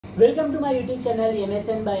Welcome to my YouTube channel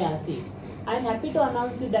MSN by Asif. I am happy to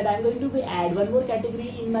announce you that I am going to be add one more category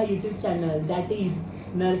in my YouTube channel, that is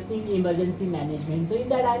nursing emergency management. So in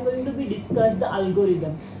that I am going to be discuss the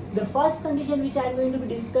algorithm. The first condition which I am going to be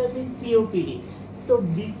discuss is COPD. So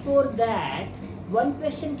before that, one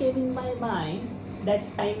question came in my mind, that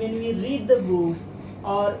time when we read the books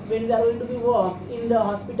or when we are going to be work in the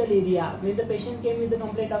hospital area, when the patient came with the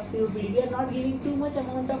complaint of COPD, we are not giving too much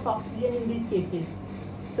amount of oxygen in these cases.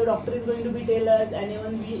 So doctor is going to be tell us, and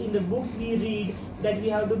even we in the books we read that we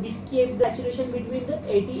have to be keep the saturation between the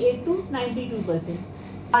 88 to 92%.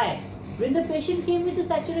 Why? When the patient came with the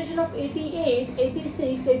saturation of 88,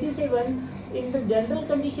 86, 87, in the general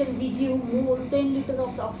condition we give more 10 liters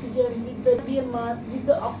of oxygen with the beer mask, with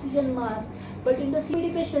the oxygen mask. But in the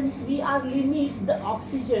COPD patients we are limit the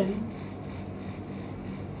oxygen.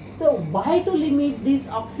 So why to limit this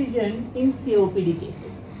oxygen in COPD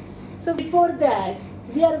cases? So before that,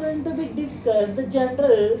 we are going to be discuss the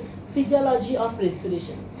general physiology of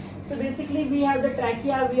respiration. So basically we have the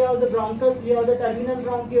trachea, we have the bronchus, we have the terminal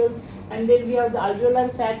bronchioles, and then we have the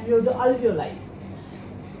alveolar sac, we have the alveoli.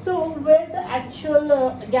 So where the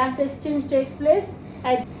actual gas exchange takes place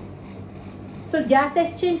at, so gas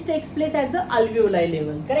exchange takes place at the alveoli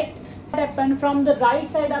level, correct? Happen from the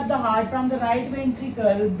right side of the heart, from the right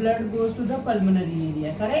ventricle, blood goes to the pulmonary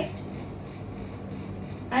area, correct?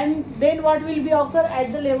 And then what will be occur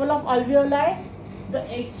at the level of alveoli?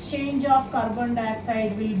 The exchange of carbon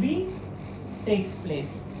dioxide will be takes place,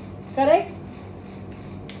 correct?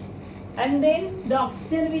 And then the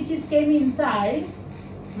oxygen which is came inside,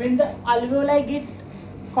 when the alveoli get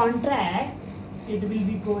contract, it will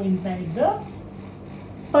be go inside the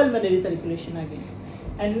pulmonary circulation again.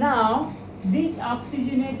 And now this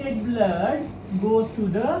oxygenated blood goes to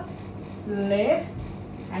the left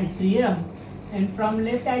atrium. And from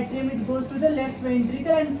left atrium it goes to the left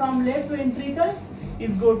ventricle, and from left ventricle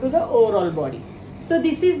is go to the overall body. So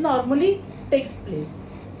this is normally takes place.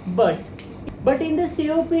 But in the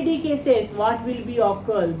COPD cases, what will be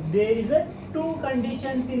occur? There is a two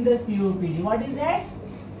conditions in the COPD. What is that?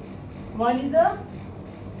 One is a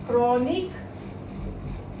chronic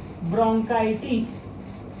bronchitis,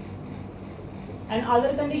 and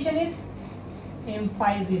other condition is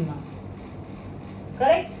emphysema.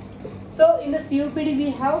 Correct? So in the COPD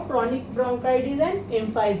we have chronic bronchitis and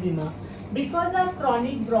emphysema. Because of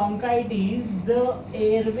chronic bronchitis, the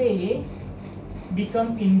airway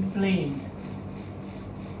become inflamed.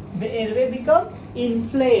 The airway become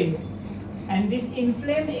inflamed, and this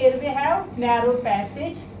inflamed airway have narrow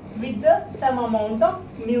passage with the some amount of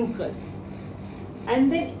mucus.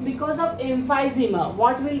 And then because of emphysema,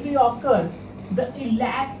 what will be occur? The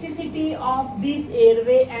elasticity of this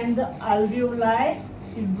airway and the alveoli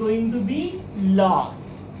is going to be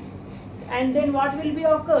lost. And then what will be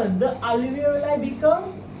occur? The alveoli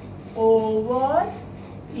become over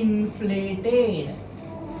inflated.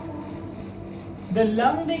 The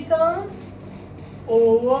lung become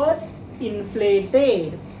over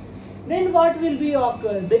inflated. Then what will be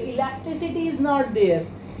occur? The elasticity is not there.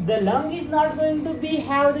 The lung is not going to be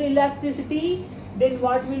have the elasticity. Then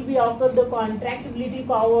what will be occur? The contractility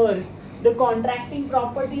power, the contracting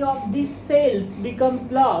property of these cells becomes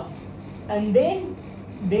lost, and then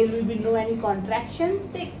there will be no any contractions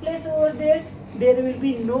takes place over there. There will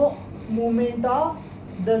be no movement of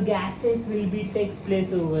the gases will be takes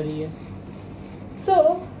place over here.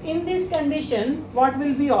 So in this condition, what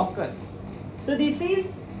will be occur? So this is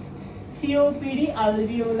COPD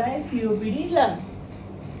alveoli, COPD lung.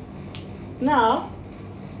 Now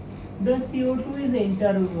the CO2 is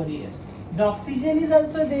enter over here. The oxygen is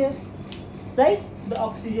also there, right? The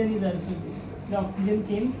oxygen is also there. The oxygen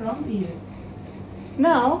came from here.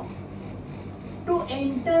 Now to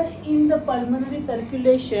enter in the pulmonary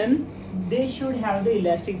circulation, they should have the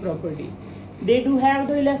elastic property. They do have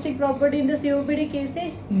the elastic property in the COPD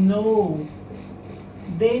cases? No.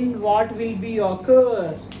 Then what will be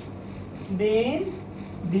occur? Then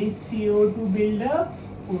this CO2 build up,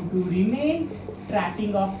 O2 remain,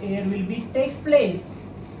 trapping of air will be takes place.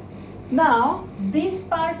 Now this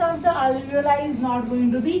part of the alveoli is not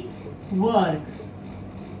going to be work,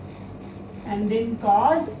 and then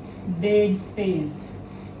cause dead space.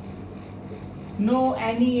 No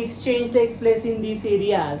any exchange takes place in these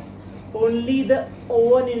areas. Only the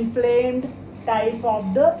over-inflamed type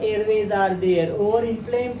of the airways are there.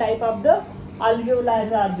 Over-inflamed type of the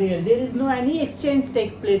alveoli are there. There is no any exchange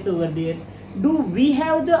takes place over there. Do we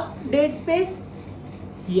have the dead space?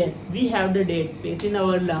 Yes, we have the dead space in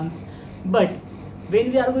our lungs. But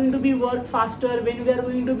when we are going to be work faster, when we are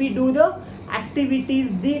going to be do the activities,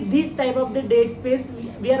 this type of the dead space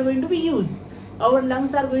we are going to be use. our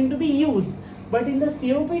lungs are going to be used. But in the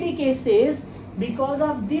COPD cases, because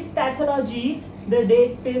of this pathology, the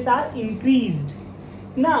dead space are increased.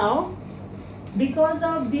 Now, because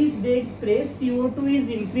of this dead space, CO2 is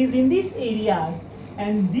increased in these areas,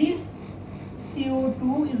 and this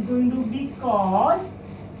CO2 is going to be cause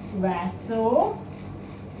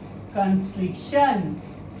vasoconstriction.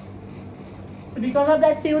 So because of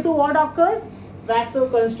that CO2, what occurs?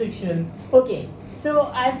 Vasoconstrictions. Okay.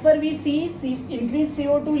 So as per we see, increased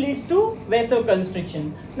CO2 leads to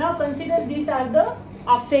vasoconstriction. Now consider these are the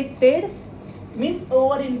affected, means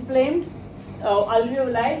overinflamed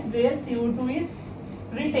alveoli where CO2 is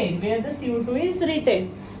retained,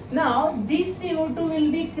 Now this CO2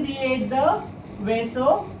 will be create the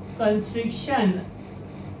vasoconstriction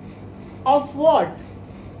of what?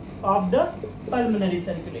 Of the pulmonary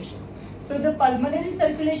circulation. So the pulmonary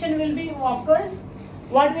circulation will be occurs.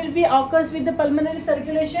 What will be occurs with the pulmonary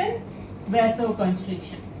circulation?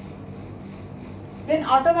 Vasoconstriction. Then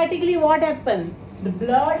automatically what happen? The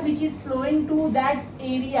blood which is flowing to that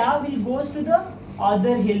area will goes to the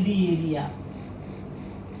other healthy area.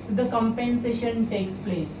 So the compensation takes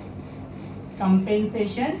place.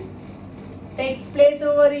 Compensation takes place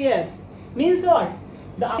over here. Means what?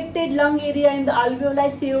 The affected lung area in the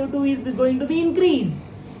alveoli CO2 is going to be increased,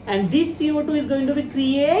 and this CO2 is going to be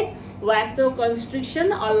create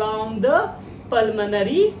vasoconstriction along the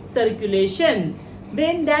pulmonary circulation.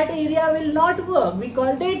 Then that area will not work. We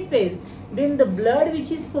call dead space. Then the blood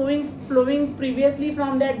which is flowing previously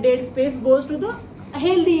from that dead space goes to the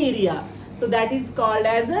healthy area. So that is called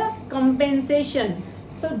as a compensation.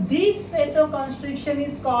 So this vasoconstriction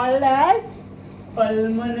is called as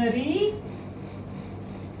pulmonary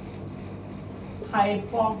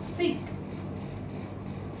hypoxic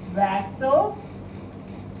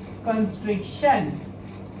vasoconstriction,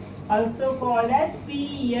 also called as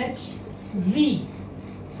PHV.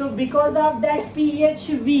 So because of that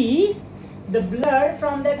PHV, the blood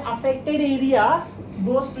from that affected area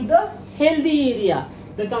goes to the healthy area.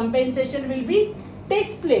 The compensation will be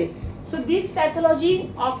takes place. So this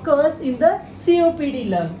pathology occurs in the COPD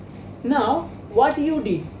lung. Now what you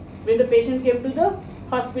did when the patient came to the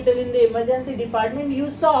hospital in the emergency department, you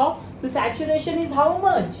saw the saturation is how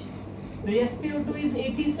much? The SpO2 is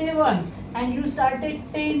 87 and you started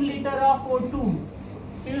 10 liter of O2.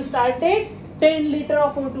 So you started 10 liter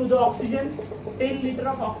of O2, the oxygen, 10 liter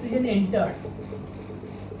of oxygen entered.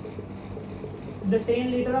 So the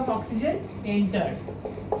 10 liter of oxygen entered.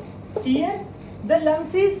 Here the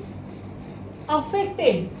lungs is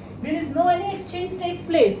affected. There is no any exchange takes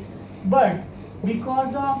place. But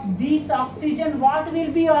because of this oxygen, what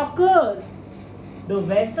will be occur? The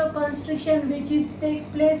vasoconstriction which is takes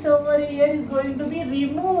place over here is going to be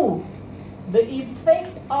removed. The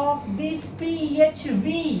effect of this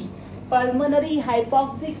PHV, pulmonary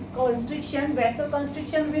hypoxic constriction,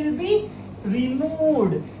 vasoconstriction will be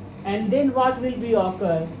removed. And then what will be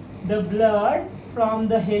occur? The blood from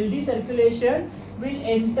the healthy circulation will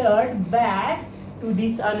enter back to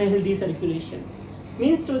this unhealthy circulation.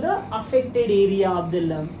 Means to the affected area of the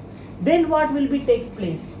lung. Then what will be takes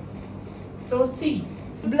place? So see,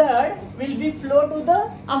 blood will be flow to the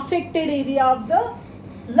affected area of the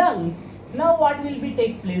lungs. Now what will be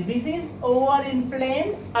takes place? This is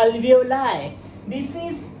overinflamed alveoli. This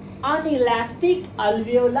is unelastic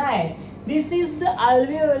alveoli. This is the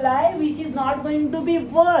alveoli which is not going to be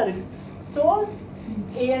work. So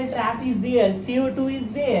air trap is there, CO2 is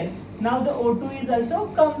there. Now the O2 is also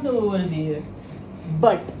comes over there.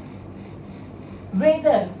 But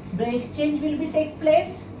whether the exchange will be takes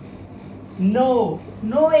place? No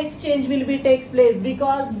exchange will be takes place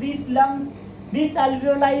because these lungs, this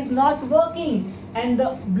alveoli is not working and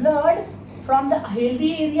the blood from the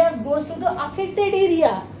healthy areas goes to the affected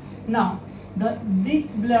area. Now this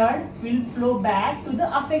blood will flow back to the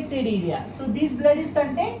affected area. So this blood is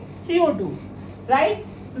contain CO2, right?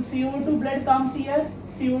 So CO2 blood comes here,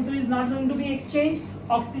 CO2 is not going to be exchanged,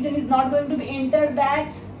 oxygen is not going to be entered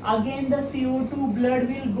back. Again the CO2 blood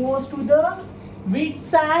will goes to the which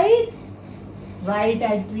side? Right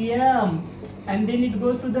atrium, and then it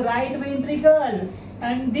goes to the right ventricle,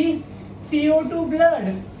 and this CO2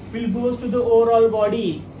 blood will goes to the overall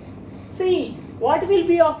body. See what will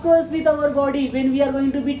be occurs with our body when we are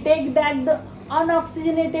going to be take back the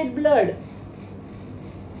unoxygenated blood?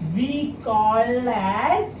 We call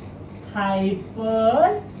as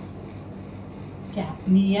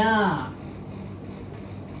hypercapnia.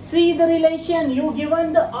 See the relation, you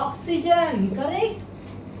given the oxygen, correct?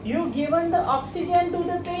 You given the oxygen to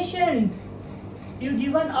the patient. You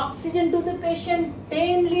given oxygen to the patient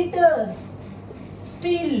 10 liter.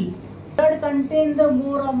 Still blood contain the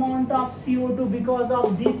more amount of CO2 because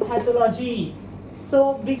of this pathology.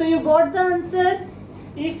 So you got the answer.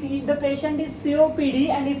 If the patient is COPD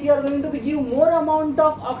and if you are going to give more amount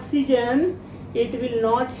of oxygen, it will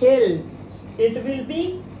not help. It will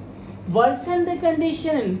be worsen the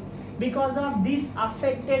condition because of these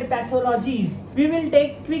affected pathologies. We will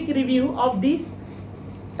take quick review of this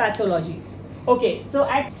pathology. Okay, so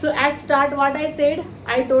at start what I said,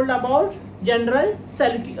 I told about general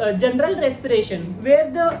respiration,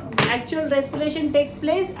 where the actual respiration takes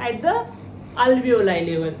place at the alveoli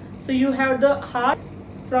level. So you have the heart.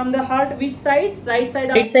 From the heart, which side? Right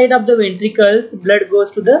side of the ventricles, blood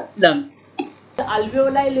goes to the lungs. The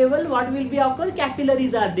alveoli level, what will be occur?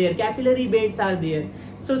 Capillaries are there, capillary beds are there.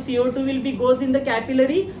 So CO2 will be goes in the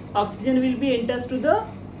capillary, oxygen will be enters to the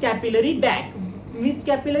capillary bag. Which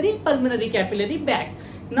capillary? Pulmonary capillary bag.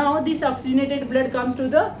 Now this oxygenated blood comes to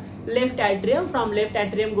the left atrium, from left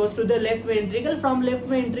atrium goes to the left ventricle, from left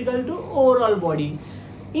ventricle to overall body.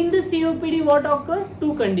 In the COPD, what occur?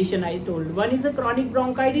 Two conditions I told. One is a chronic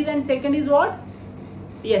bronchitis and second is what?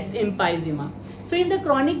 Yes, emphysema. So in the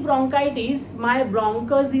chronic bronchitis, my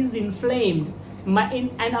bronchus is inflamed.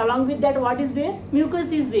 And along with that, what is there?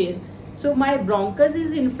 Mucus is there. So my bronchus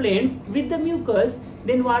is inflamed with the mucus.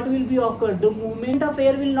 Then what will be occur? The movement of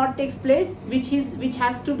air will not take place, which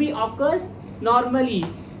has to be occurs normally.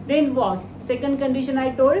 Then what? Second condition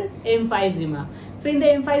I told, emphysema. So in the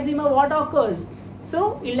emphysema, what occurs?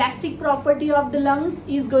 So elastic property of the lungs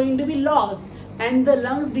is going to be lost and the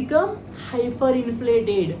lungs become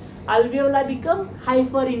hyperinflated. Alveoli become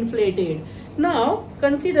hyperinflated. Now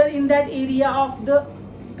consider in that area of the,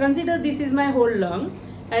 consider this is my whole lung,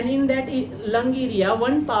 and in that lung area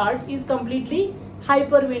one part is completely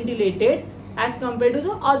hyperventilated as compared to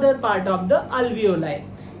the other part of the alveoli.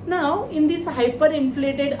 Now in this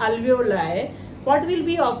hyperinflated alveoli, what will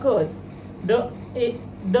be occurs? The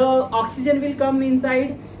oxygen will come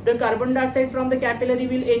inside, the carbon dioxide from the capillary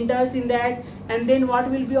will enters in that, and then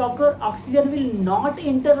what will be occur? Oxygen will not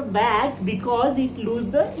enter back because it lose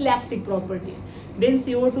the elastic property. Then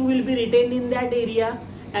CO2 will be retained in that area,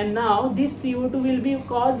 and now this CO2 will be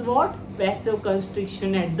cause what?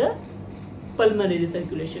 Vasoconstriction at the pulmonary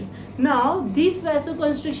circulation. Now this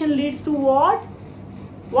vasoconstriction leads to what?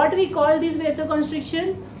 What we call this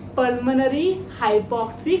vasoconstriction? Pulmonary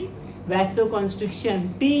hypoxic vasoconstriction,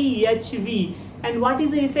 PHV. And what is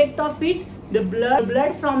the effect of it? The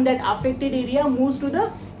blood from that affected area moves to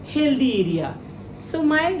the healthy area. So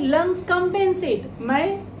my lungs compensate,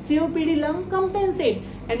 my COPD lung compensate,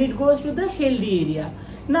 and it goes to the healthy area.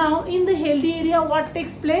 Now in the healthy area, what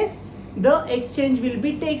takes place? The exchange will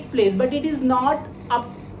be takes place, but it is not up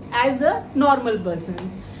as a normal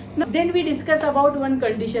person. Now, then we discuss about one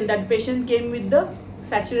condition, that patient came with the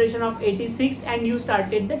saturation of 86 and you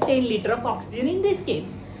started the 10 liter of oxygen in this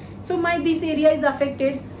case. So this area is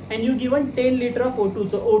affected and you given 10 liter of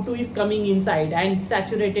O2. So O2 is coming inside and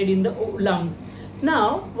saturated in the lungs.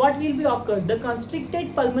 Now what will be occur? The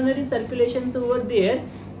constricted pulmonary circulations over there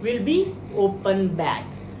will be open back.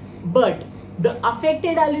 But the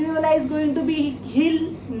affected alveoli is going to be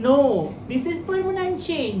healed? No. This is permanent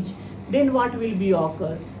change. Then what will be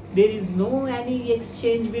occur? There is no any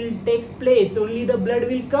exchange will takes place, only the blood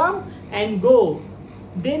will come and go.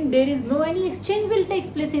 Then there is no any exchange will takes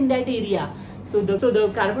place in that area. So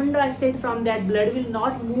the carbon dioxide from that blood will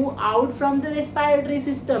not move out from the respiratory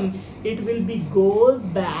system. It will be goes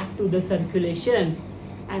back to the circulation,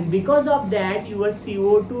 and because of that your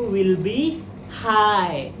CO2 will be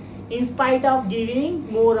high in spite of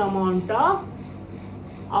giving more amount of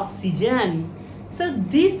oxygen. So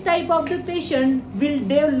this type of the patient will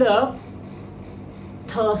develop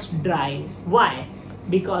thirst drive. Why?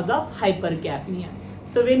 Because of hypercapnia.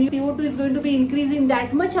 So when your CO2 is going to be increasing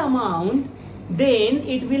that much amount, then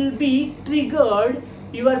it will be triggered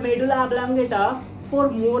your medulla oblongata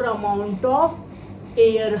for more amount of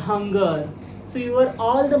air hunger. So your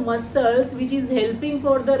all the muscles which is helping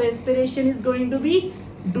for the respiration is going to be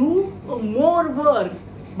do more work.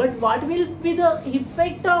 But what will be the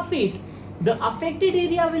effect of it? The affected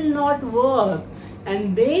area will not work,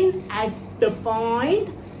 and then at the point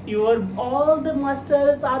your all the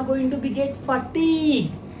muscles are going to be get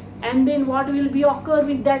fatigued, and then what will be occur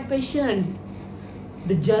with that patient?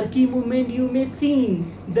 The jerky movement you may see.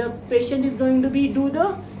 The patient is going to be do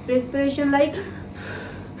the respiration like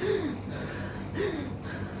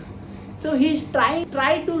so he's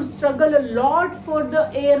try to struggle a lot for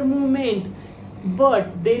the air movement,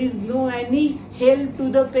 but there is no any help to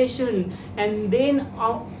the patient, and then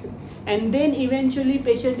eventually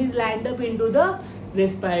patient is land up into the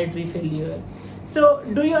respiratory failure. So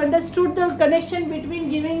do you understood the connection between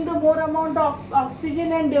giving the more amount of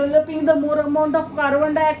oxygen and developing the more amount of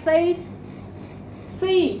carbon dioxide?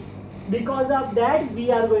 See, because of that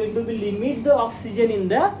we are going to be limit the oxygen in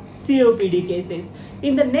the COPD cases.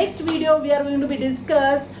 In the next video we are going to be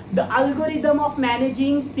discuss the algorithm of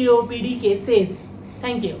managing COPD cases.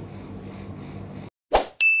 Thank you.